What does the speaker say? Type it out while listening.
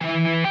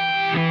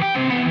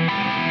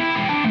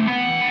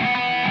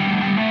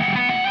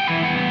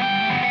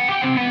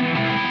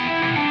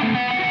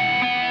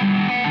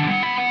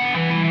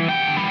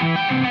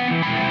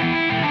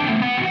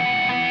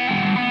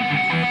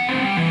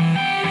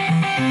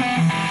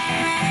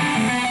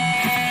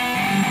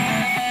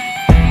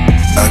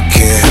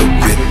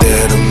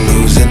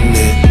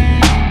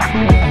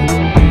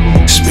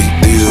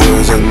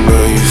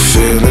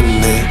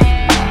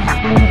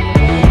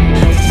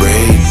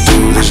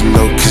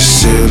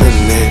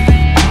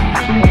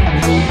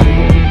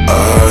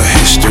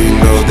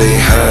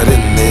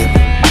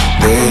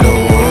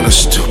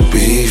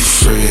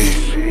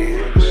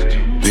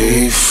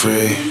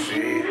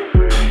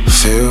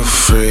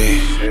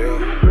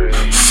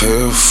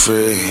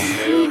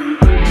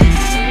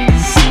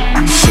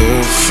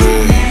Feel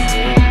free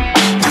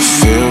to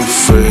feel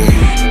free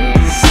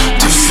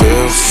to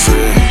feel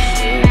free.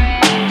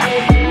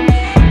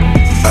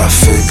 I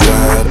fear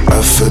God,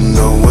 I fear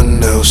no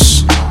one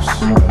else.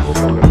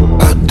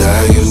 I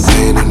die in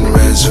pain and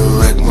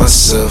resurrect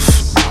myself.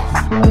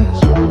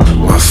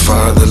 My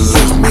father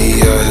left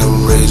me, I have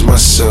raised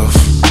myself.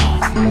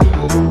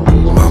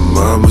 My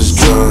mom was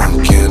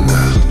drunk and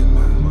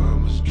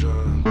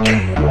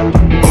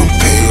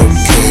okay,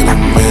 the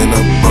man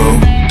I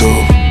broke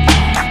through.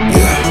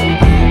 Yeah,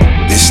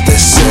 it's that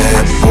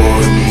sad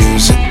boy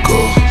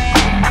musical.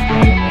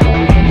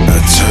 I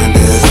turned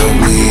it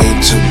ugly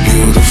into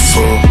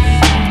beautiful.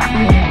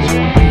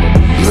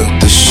 Look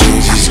the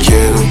shit these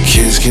ghetto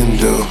kids can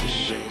do.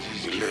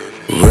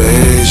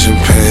 Rage and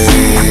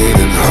pain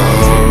and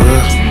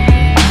horror.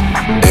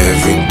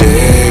 Every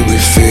day we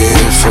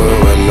fear for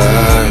our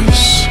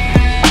lives.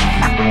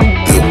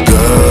 The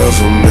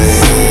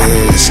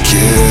government is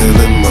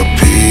killing my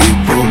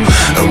people.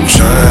 I'm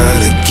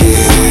trying to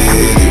get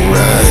it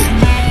right.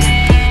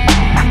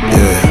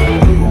 Yeah,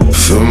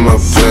 feel my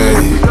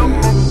pain,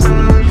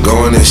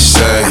 going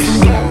insane.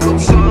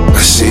 I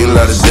see a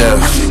lot of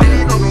death,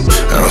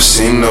 I don't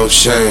see no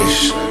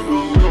change.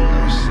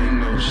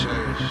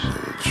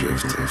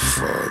 Drifting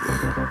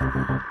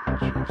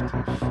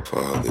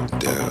farther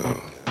down.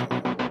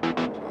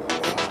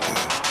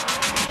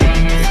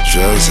 The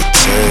drugs I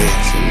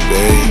take, and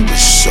baby,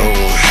 so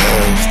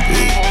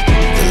unhealthy.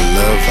 The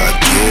love I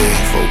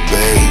give, oh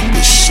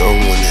baby, so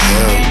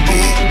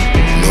unhealthy.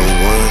 No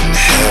one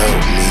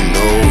help me,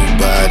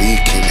 nobody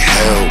can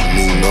help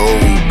me,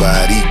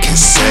 nobody can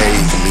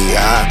save me.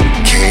 I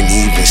can't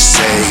even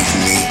save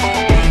me.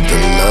 The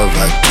love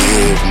I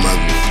give, my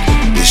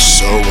is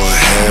so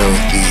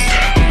unhealthy.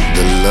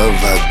 The love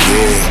I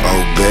give,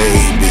 oh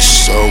baby,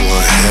 so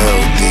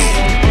unhealthy.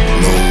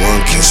 No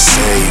one can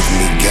save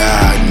me,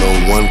 God, no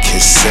one can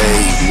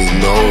save me.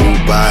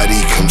 Nobody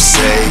come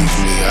save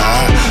me.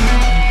 I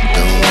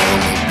don't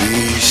wanna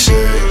be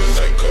saved.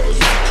 Like cause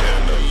you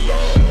can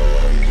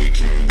alone, we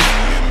can be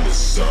in the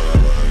sun.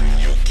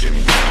 You can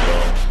be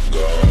long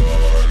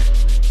gone.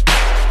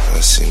 I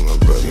see my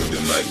brother.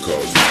 Like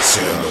cause you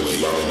can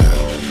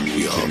alone,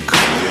 we all in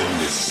coming.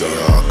 the sun. We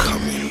all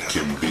coming. You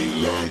can be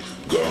long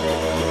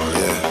gone.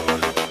 Yeah.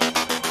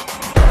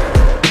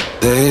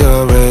 They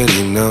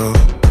already know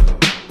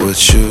what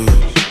you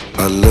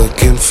are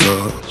looking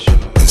for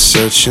and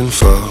searching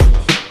for.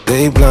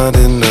 They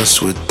blinding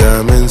us with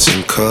diamonds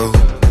and coal,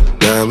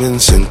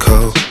 diamonds and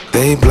coal.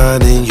 They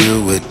blinding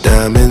you with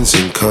diamonds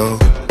and coal,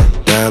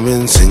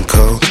 diamonds and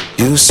coal.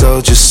 You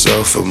sold your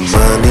soul for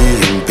money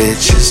and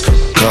bitches,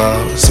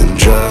 cars and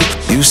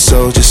drugs. You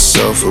sold your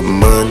soul for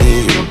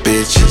money and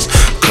bitches,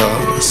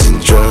 cars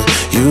and drugs.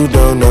 You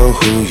don't know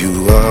who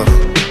you are.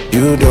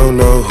 You don't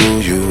know who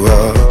you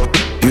are.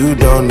 You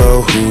don't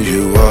know who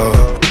you are.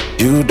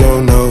 You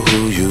don't know who